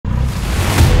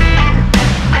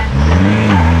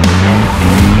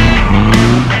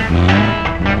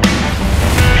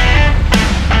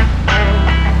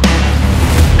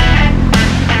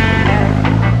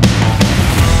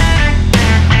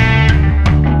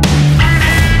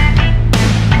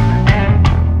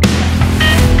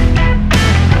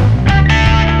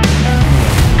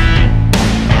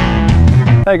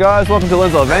Hey guys, welcome to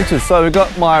Lenzo Adventures. So we've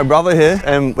got my brother here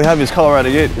and we have his Colorado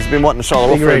ute. He's been wanting to show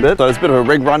it off for a bit. So it's a bit of a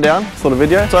rig rundown sort of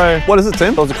video. So what is it,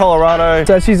 Tim? It was a Colorado.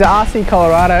 So she's an RC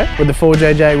Colorado with the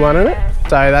 4JJ1 in it.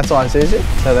 So that's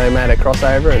Isuzu. So they made a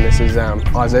crossover and this is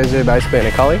Isuzu basically in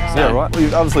a collie. So Yeah, right. Well,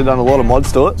 you've obviously done a lot of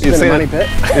mods to it. You've seen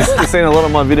you've seen a lot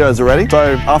of my videos already.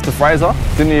 So after Fraser,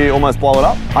 didn't you almost blow it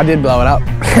up? I did blow it up.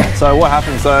 So what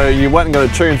happened? So you went and got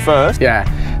a tune first. Yeah.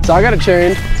 So I got it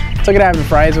tuned. Took it over to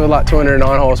Fraser with like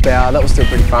 209 horsepower. That was still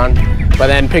pretty fun. But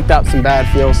then picked up some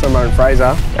bad fuel somewhere in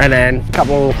Fraser. And then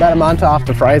about a month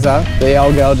after Fraser, the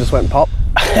old girl just went pop.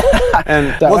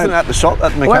 And wasn't it at the shop,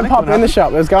 at the mechanic? It went pop in the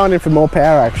shop. It was going in for more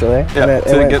power actually. Yeah, and it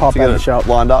went pop at the shop.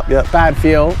 Lined up, yeah. Bad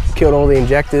fuel, killed all the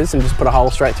injectors and just put a hole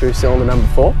straight through cylinder number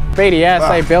 4. BDS,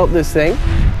 they built this thing.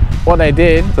 What they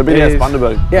did So BDS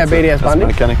Bundaberg. Yeah, BDS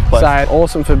Bundaberg. So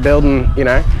awesome for building, you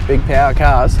know, big power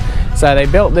cars. So they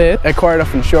built this, they quoted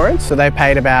off insurance, so they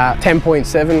paid about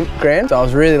 10.7 grand. So I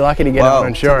was really lucky to get it on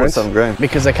insurance 10.7 grand.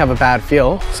 because they cover bad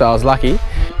fuel, so I was lucky.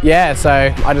 Yeah, so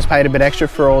I just paid a bit extra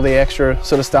for all the extra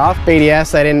sort of stuff.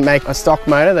 BDS, they didn't make a stock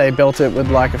motor, they built it with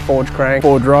like a forged crank,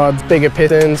 forged rods, bigger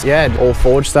pistons, yeah, all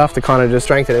forged stuff to kind of just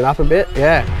strengthen it up a bit,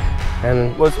 yeah.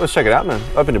 And let's check it out, man.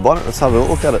 Open your bonnet, let's have a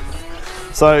look at it.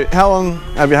 So how long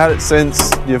have you had it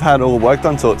since you've had all the work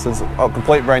done to it, since a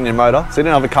complete brand new motor? So you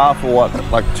didn't have a car for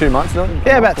what, like 2 months now?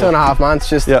 Yeah, about 2.5 months,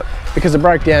 just because it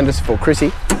broke down just for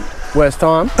Chrissy. Worst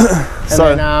time.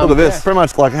 So then, look at this, pretty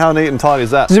much like how neat and tidy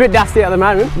is that? It's a bit dusty at the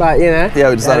moment, but you know. Yeah,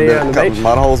 we just had a couple of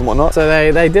mud holes and whatnot.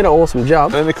 So they did an awesome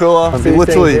job. And the cooler, you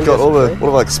literally got all the,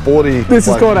 like sporty. This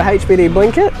is called a HPD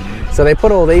blanket. So they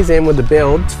put all these in with the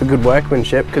builds for good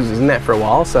workmanship because it was in there for a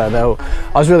while. So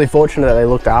I was really fortunate that they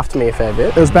looked after me a fair bit.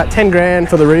 It was about 10 grand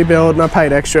for the rebuild and I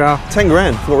paid extra. 10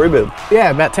 grand for the rebuild?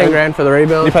 Yeah, about 10 grand for the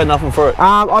rebuild. You paid nothing for it?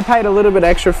 I paid a little bit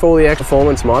extra for all the extra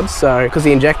performance mods, so because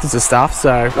the injectors are stuff.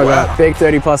 So I got big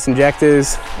 30 plus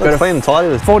injectors. Got clean and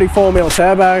tidy. 44 mil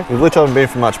turbo. You literally haven't been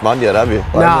through much mud yet, have you?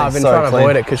 Like, no, I've been trying to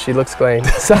avoid it because she looks clean.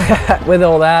 So with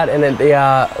all that and then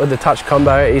with the touch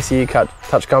combo, ECU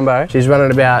touch combo, she's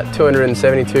running about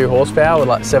 272 horsepower with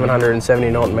like 770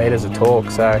 Newton meters of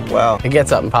torque. So it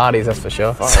gets up in parties, that's for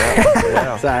sure. So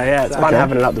yeah, it's fun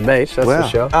having it up the beach, that's for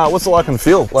sure. What's it like on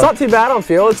fuel? It's not too bad on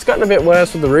fuel. It's gotten a bit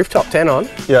worse with the rooftop 10 on.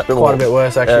 Yeah, quite a bit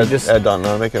worse actually.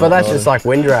 But that's just like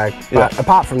wind drag. But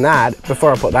apart from that,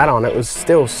 before I put that on, it was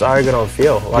still so good on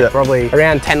fuel. Like probably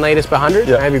around 10 litres per 100,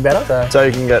 maybe better. So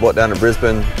you can get what, down to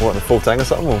Brisbane, what, in a full tank or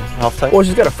something, or half tank? Well,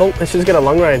 she's got a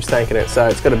long range tank in it, so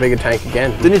it's got a bigger tank again.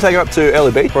 Didn't you take it up to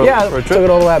Early Beach for a trip? Took it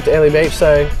all the way up to Early Beach.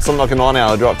 So something like a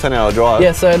 9-hour drive, 10-hour drive.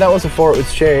 Yeah, so that was before it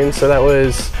was tuned. So that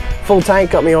was full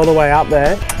tank, got me all the way up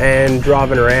there and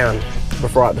driving around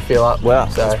before I had to fill up. Wow,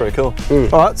 so that's pretty cool.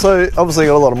 All right, so obviously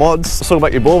you got a lot of mods. Let's talk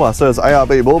about your bull bar. So it's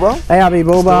ARB bull bar. ARB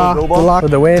bull bar, Deluxe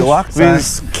with the winch. Deluxe.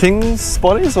 These Kings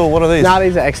bodies or what are these? No,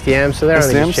 these are XTMs, so they're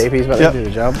only just cheapies, but they do the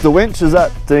job. The winch, is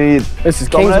that the This is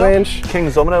King's winch.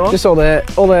 King's Dominator one? Just all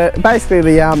the basically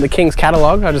the King's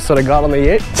catalogue I just sort of got on the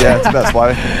ute. Yeah, it's the best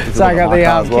way. So I got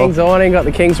the King's awning, got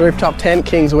the King's rooftop tent,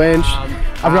 King's winch.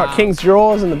 I've got King's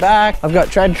drawers in the back. I've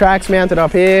got tread tracks mounted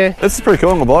up here. This is pretty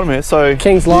cool on the bottom here. So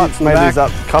King's lights in the back. These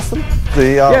up custom?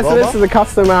 Yeah, so this is a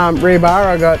custom rear bar.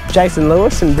 I got Jason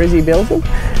Lewis and Brizzy built them.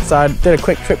 So I did a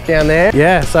quick trip down there.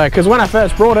 Yeah, so because when I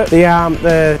first brought it,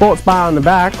 the sports bar on the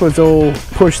back was all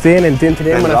pushed in and dinted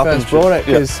in when I first brought it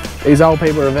because these old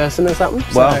people reversing or something.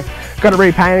 So got it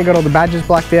repainted, got all the badges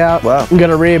blacked out. Wow. And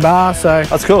got a rear bar, so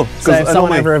that's cool. So if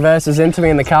someone ever reverses into me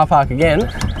in the car park again,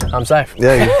 I'm safe.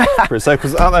 Yeah, you're pretty safe.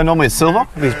 Because aren't they normally silver,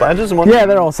 these badges and whatnot? Yeah,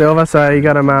 they're all silver. So you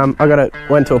got them.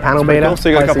 Went to a panel beater. Cool. So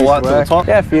you got a couple lights at the top.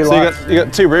 Yeah, a few lights. So you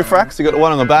got 2 roof racks. You got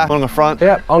one on the back, one on the front.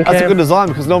 Yep, on cam. That's a good design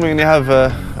because normally when you have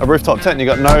a rooftop tent, you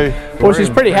got no. Well, she's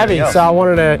pretty heavy, so I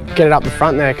wanted to get it up the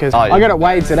front there because I got it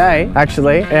weighed today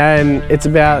actually, and it's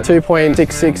about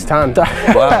 2.66 tonnes. So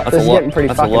wow, that's it's getting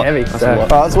pretty fucking heavy. That's a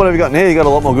lot. So what have you got in here? You got a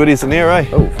lot more goodies in here, eh?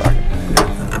 Oh fuck.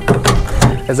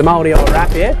 There's a mouldy old wrap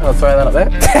here. I'll throw that up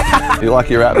there. You like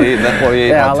your wrap? You eat that while you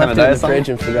eat like 10 a day? I left it in the fridge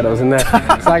and forgot it was in there.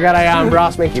 So I got a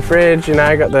brass Mickey fridge. You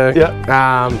know, got the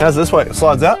how's this way? It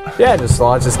slides out? Yeah, just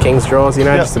slides, just King's drawers. You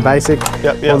know, just the basic.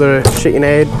 All the shit you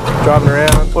need driving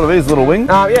around. What are these little wings?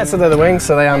 Yeah, so they're the wings.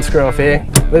 So they unscrew off here.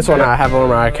 This one I have all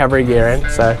my recovery gear in.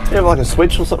 So you have like a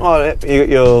switch or something like that. You got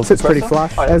your sits pretty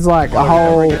flush. There's like a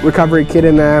whole recovery kit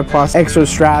in there, plus extra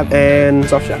strap and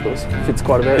soft shackles. Fits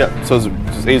quite a bit. Yeah, so it's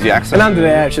just easy access. And under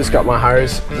there, it's just got my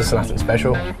hose. Just nothing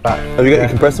special. But have you got your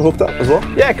compressor hooked up as well?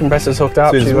 Yeah, compressor's hooked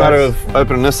up. So it's a matter of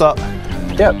opening this up.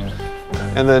 Yep.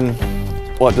 And then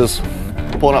what, just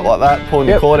pulling up like that, pulling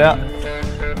your cord out.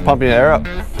 pumping air up.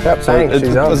 Yep, So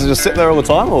she's on. does it just sit there all the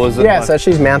time, or is it? Yeah, like, so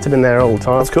she's mounted in there all the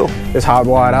time. that's cool. It's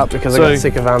hardwired up because I got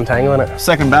sick of untangling it.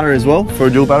 Second battery as well for a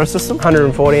dual battery system.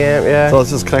 140 amp, yeah. So let's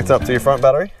just connect up to your front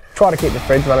battery. Try to keep the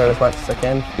fridge running as much as I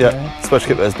can. Yeah, especially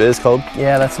keep those beers cold.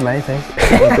 Yeah, that's the main thing.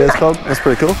 Beers cold. That's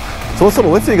pretty cool. So what sort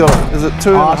of lift have you got? Is it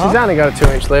 2 Oh, she's only got a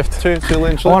 2-inch lift. 2 inch I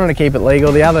lift? wanted to keep it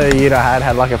legal. The other ute I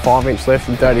had like a 5-inch lift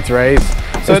and 33s.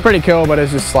 So it's pretty cool, but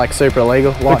it's just like super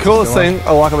illegal. The coolest thing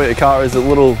I like about your car is the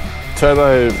little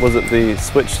turbo, was it the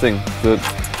switch thing that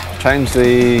changed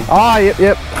the... Oh,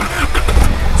 yep.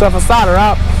 So if I start her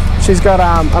up, she's got,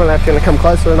 I don't know if you're gonna come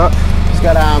closer or not, she's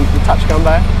got the touch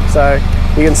combo. So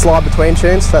you can slide between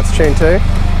tunes, so that's tune 2.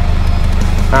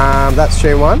 That's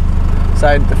tune 1.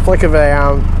 So the flick of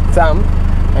a thumb,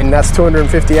 and that's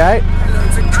 258.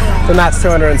 Then that's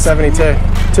 272.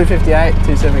 258,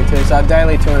 272. So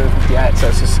daily 258, so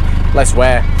it's just less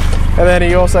wear. And then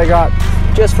you also got,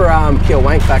 just for pure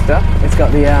wank factor, it's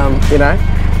got the, you know,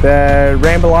 the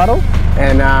ramble idle,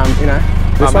 and you know,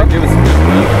 this one. Give us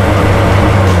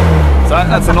so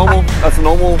that's a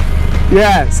normal,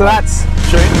 Yeah, so that's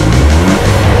tune.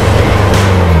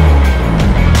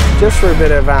 just for a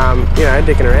bit of, you know,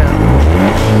 dicking around.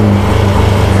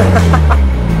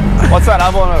 What's that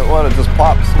other one? What, it just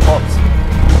pops?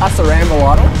 That's the ramble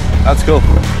idle. That's cool.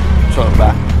 Show it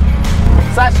back.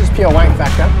 So that's just pure wank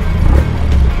factor.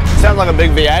 Sounds like a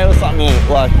big V8 or something,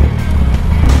 like,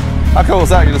 how cool is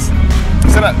that? You just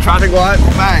set that traffic light,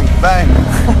 bang, bang.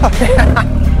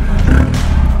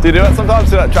 Do you do it sometimes?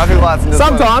 Set that traffic lights and just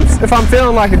Sometimes, if I'm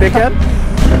feeling like a dickhead.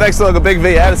 It makes it like a big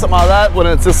V8 or something like that, when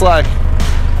it's just like,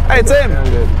 hey Tim,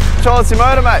 show us your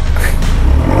motor, mate.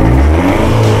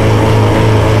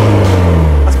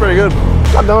 That's pretty good.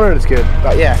 Not doing it as good,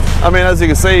 but yeah. I mean, as you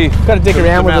can see, Got to dick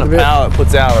around with it a bit. the amount of power it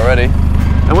puts out already.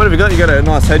 And what have you got? You got a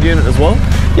nice head unit as well?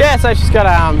 Yeah, so she's got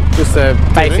just a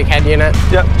basic head unit.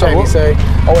 Yep. JVC.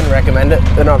 I wouldn't recommend it.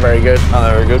 They're not very good. Oh,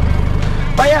 they're very good.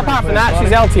 But yeah, apart from that,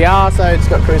 she's LTR, so it's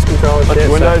got cruise control and Got shit.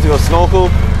 your windows, you got snorkel.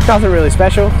 Nothing really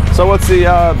special. So what's the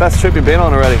best trip you've been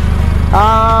on already?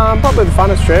 Probably the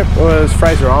funnest trip was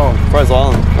Fraser Island. Fraser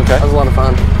Island, okay. That was a lot of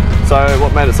fun. So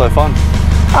what made it so fun?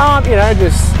 You know,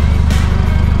 just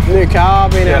new car,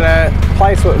 been at a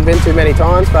place we've been to many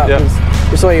times, but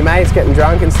you saw your mates getting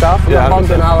drunk and stuff. And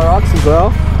bombed in Isle Rocks as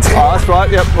well. Oh, that's right,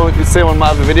 yep. Well, you can see one of my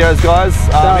other videos, guys.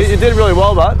 You did really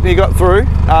well, but you got through.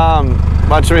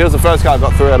 I'm sure he was the first car I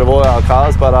got through out of all our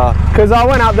cars, but... Because I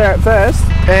went up there at first,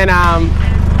 and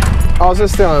I was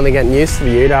just still only getting used to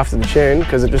the ute after the tune,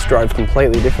 because it just drove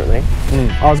completely differently.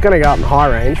 I was going to go up in high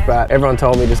range, but everyone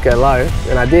told me just go low,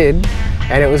 and I did.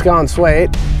 And it was going sweet,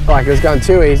 like it was going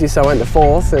too easy, so I went to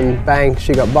 4th, and bang,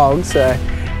 she got bogged, so...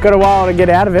 Got a while to get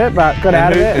out of it, but got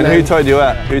out of it. And who towed you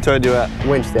out? Who towed you out?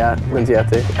 Winched out. Lindsay out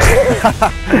too.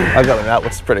 I got him out,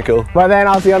 which is pretty cool. But then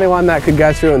I was the only one that could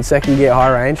go through in 2nd gear high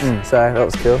range, so that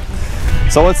was cool.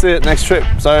 So what's the next trip?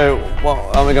 So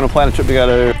are we going to plan a trip to go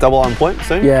to Double Island Point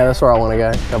soon? Yeah, that's where I want to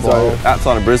go. So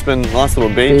outside of Brisbane, nice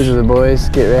little beach. These are the boys,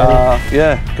 get ready.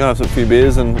 Yeah, go have a few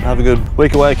beers and have a good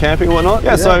week away camping and whatnot.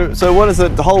 Yeah, so what is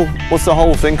it, what's the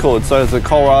whole thing called? So it's a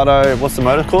Colorado, what's the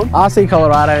motor called? RC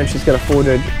Colorado, and she's got a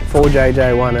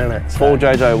 4JJ1 in it. So.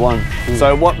 4JJ1.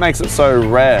 So what makes it so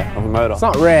rare of a motor? It's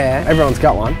not rare, everyone's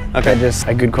got one. Okay. They're just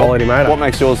a good quality motor. What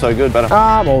makes yours so good, better?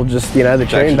 Well, just, you know, the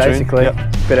tune basically. Yep.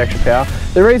 Bit extra power.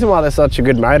 The reason why they're such a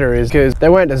good motor is because they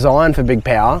weren't designed for big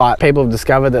power, but people have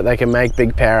discovered that they can make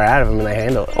big power out of them and they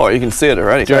handle it. Oh, you can see it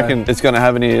already. Do you reckon it's going to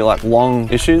have any like long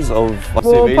issues of like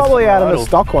well, CVs probably out of a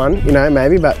stock one, you know,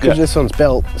 maybe, but because this one's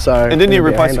built, so. And didn't you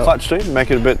replace the clutch too, to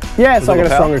make it a bit? Yeah, so I got a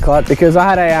stronger clutch because I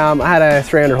had a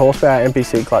 300 horsepower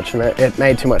MPC clutch in it. It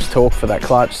made too much torque for that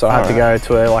clutch, so I had to go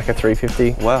to like a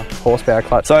 350 horsepower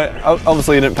clutch. So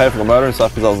obviously you didn't pay for the motor and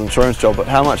stuff because that was an insurance job, but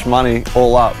how much money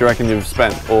all up do you reckon you've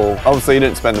spent? Or obviously you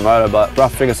didn't spend the motor, but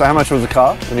rough figure. So how much was the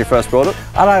car when you first brought it?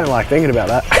 I don't like thinking about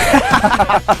that.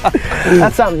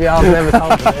 That's something I've never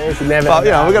told you. But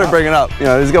you know, we're going to bring it up. You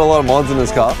know, he's got a lot of mods in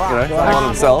his car. You know, on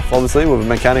himself, obviously, with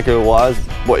mechanical wise,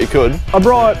 what you could. I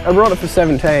brought it for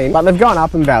 17, but they've gone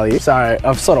up in value, so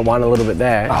I've sort of won a little bit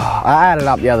there. I added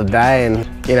up the other day, and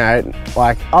you know,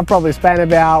 like I've probably spent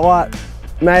about what,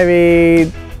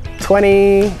 maybe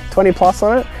 20 plus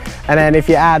on it, and then if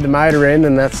you add the motor in,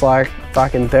 then that's like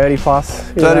fucking 30 plus.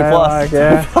 30 plus? Like,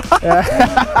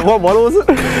 yeah. What model was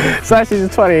it? So she's a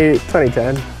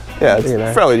 2010. Yeah,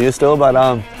 it's fairly new still, but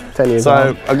 10 years so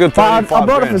old. a good 35 I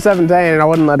bought it for 17 and I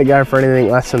wouldn't let it go for anything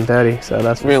less than 30, so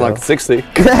that's like 60.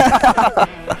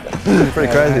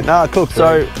 Pretty crazy. Nah, cool.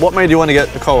 So, what made you want to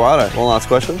get the Colorado? One last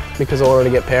question. Because I wanted to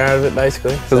get power out of it,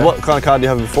 basically. Because what kind of car do you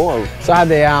have before? So I had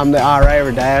the RA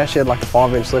Rodeo. She had like a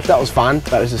 5-inch lift. That was fun,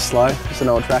 but it was just slow. Just an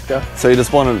old tractor. So you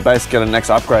just wanted to basically get a next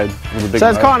upgrade with a big So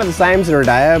it's motor. kind of the same as the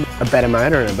Rodeo, a better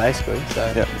motor in it, basically.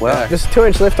 So yeah, wow. Just a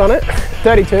 2-inch lift on it.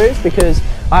 32s because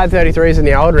I had 33s in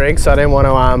the old rig, so I didn't want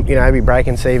to, you know, be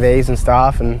breaking CVs and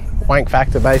stuff and wank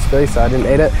factor basically, so I didn't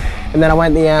need it. And then I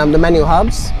went the manual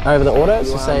hubs over the auto.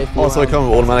 So say if you, so they come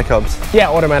with automatic hubs? Yeah,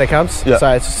 automatic hubs. Yeah.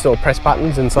 So it's just all press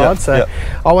buttons inside. Yeah, So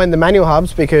yeah. I went the manual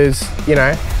hubs because, you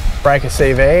know, break a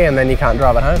CV and then you can't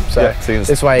drive it home. So, yeah, so you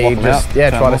this way you just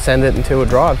try to off. send it into a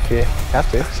drive if you have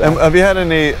to. So. And have you had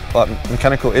any like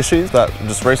mechanical issues that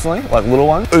just recently, like little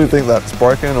ones? Do you think that's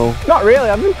broken or? Not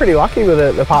really. I've been pretty lucky with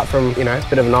it, apart from, you know, a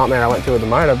bit of a nightmare I went through with the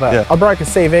motor. But yeah. I broke a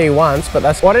CV once, but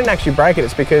that's, well, I didn't actually break it.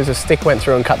 It's because a stick went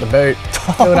through and cut the boot,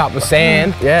 filled up with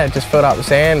sand. Yeah, it just filled up with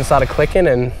sand and started clicking.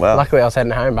 And wow. Luckily I was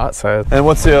heading home, but so. And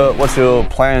what's your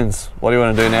plans? What do you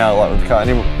want to do now? Like with the car,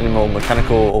 any more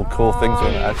mechanical or cool things you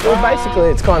want to add? Well, basically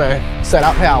it's kind of set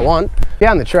up how I want.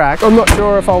 Down the track, I'm not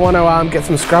sure if I want to get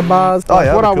some scrub bars. Oh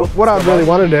yeah, what I really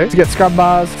want to do is get scrub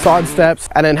bars, side steps,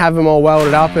 and then have them all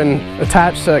welded up and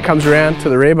attached so it comes around to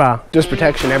the rear bar. Just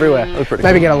protection everywhere. That's pretty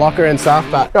Maybe cool. get a locker and stuff,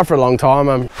 but not for a long time.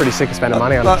 I'm pretty sick of spending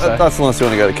money on it. So. That's unless you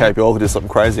want to go to Cape York or do something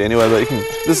crazy anyway, but you can,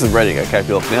 this is ready to go Cape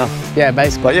York now. Yeah,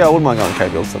 basically. But yeah, I wouldn't mind going to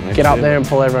Cape York something. Get up there and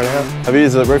pull everyone out. Have you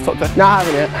used the rooftop deck? No, I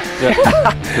haven't yet.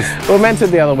 Yeah. We meant to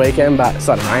the other weekend, but it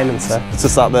started raining, so. It's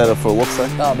just up there for a look, so.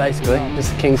 Oh, basically,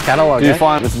 just the King's catalogue. Do you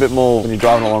find it's a bit more when you're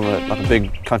driving along like a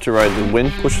big country road, the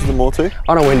wind pushes them more too?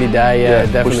 On a windy day, yeah,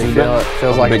 definitely pushes feel a it. bit.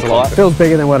 Feels On a like big it's a lot. car. Feels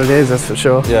bigger than what it is, that's for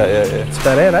sure. Yeah. It's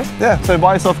about it, eh? Yeah, so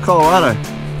buy yourself a Colorado.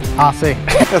 RC.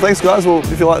 Yeah, thanks guys. Well,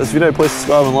 if you like this video, please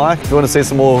subscribe and like. If you want to see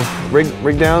some more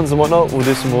rig downs and whatnot, we'll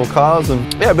do some more cars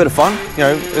and yeah, a bit of fun. You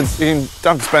know, you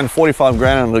don't have to spend 45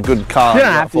 grand on a good car. You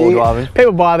don't have for to. driving.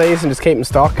 People buy these and just keep them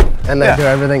stock and they do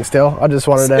everything still. I just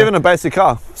wanted to... Even a basic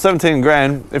car, 17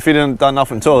 grand, if you didn't done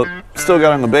nothing to it, still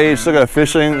go on the beach, still go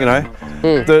fishing, you know.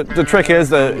 The trick is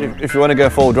that if you want to go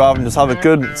full driving, just have a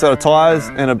good set of tyres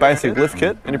and a basic lift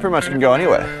kit and you pretty much can go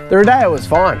anywhere. The Rodeo was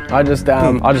fine. I just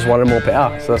wanted more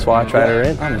power, so that's why I traded her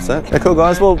in. 100%. Yeah, cool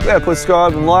guys. Well, yeah, please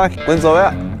subscribe and like. Linzo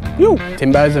out.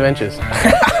 Timbo's Adventures.